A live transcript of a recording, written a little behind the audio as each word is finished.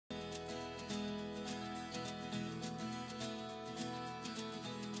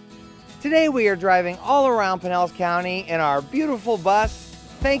Today we are driving all around Pinellas County in our beautiful bus,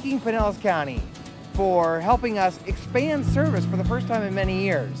 thanking Pinellas County for helping us expand service for the first time in many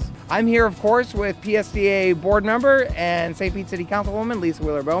years. I'm here, of course, with PSTA board member and St. Pete City Councilwoman Lisa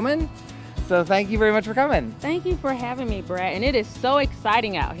Wheeler-Bowman. So thank you very much for coming. Thank you for having me, Brad. And it is so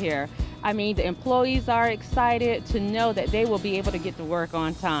exciting out here. I mean, the employees are excited to know that they will be able to get to work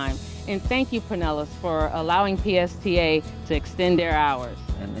on time. And thank you, Pinellas, for allowing PSTA to extend their hours.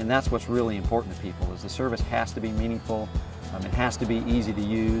 And that's what's really important to people, is the service has to be meaningful, it has to be easy to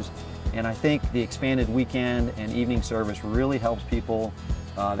use. And I think the expanded weekend and evening service really helps people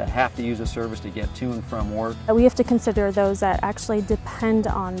that have to use a service to get to and from work. We have to consider those that actually depend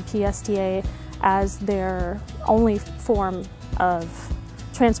on PSTA as their only form of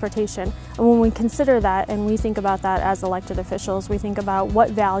transportation. And when we consider that and we think about that as elected officials, we think about what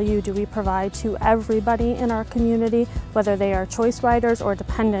value do we provide to everybody in our community, whether they are choice riders or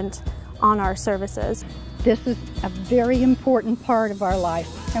dependent on our services. This is a very important part of our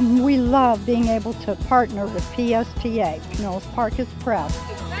life, and we love being able to partner with PSTA. Pinellas Park is proud.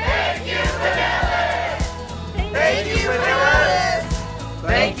 Thank you, Pinellas! Thank you, Pinellas!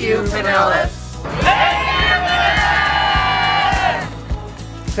 Thank you, Pinellas! Thank you, Pinellas!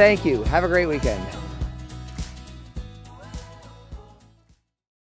 Thank you. Have a great weekend.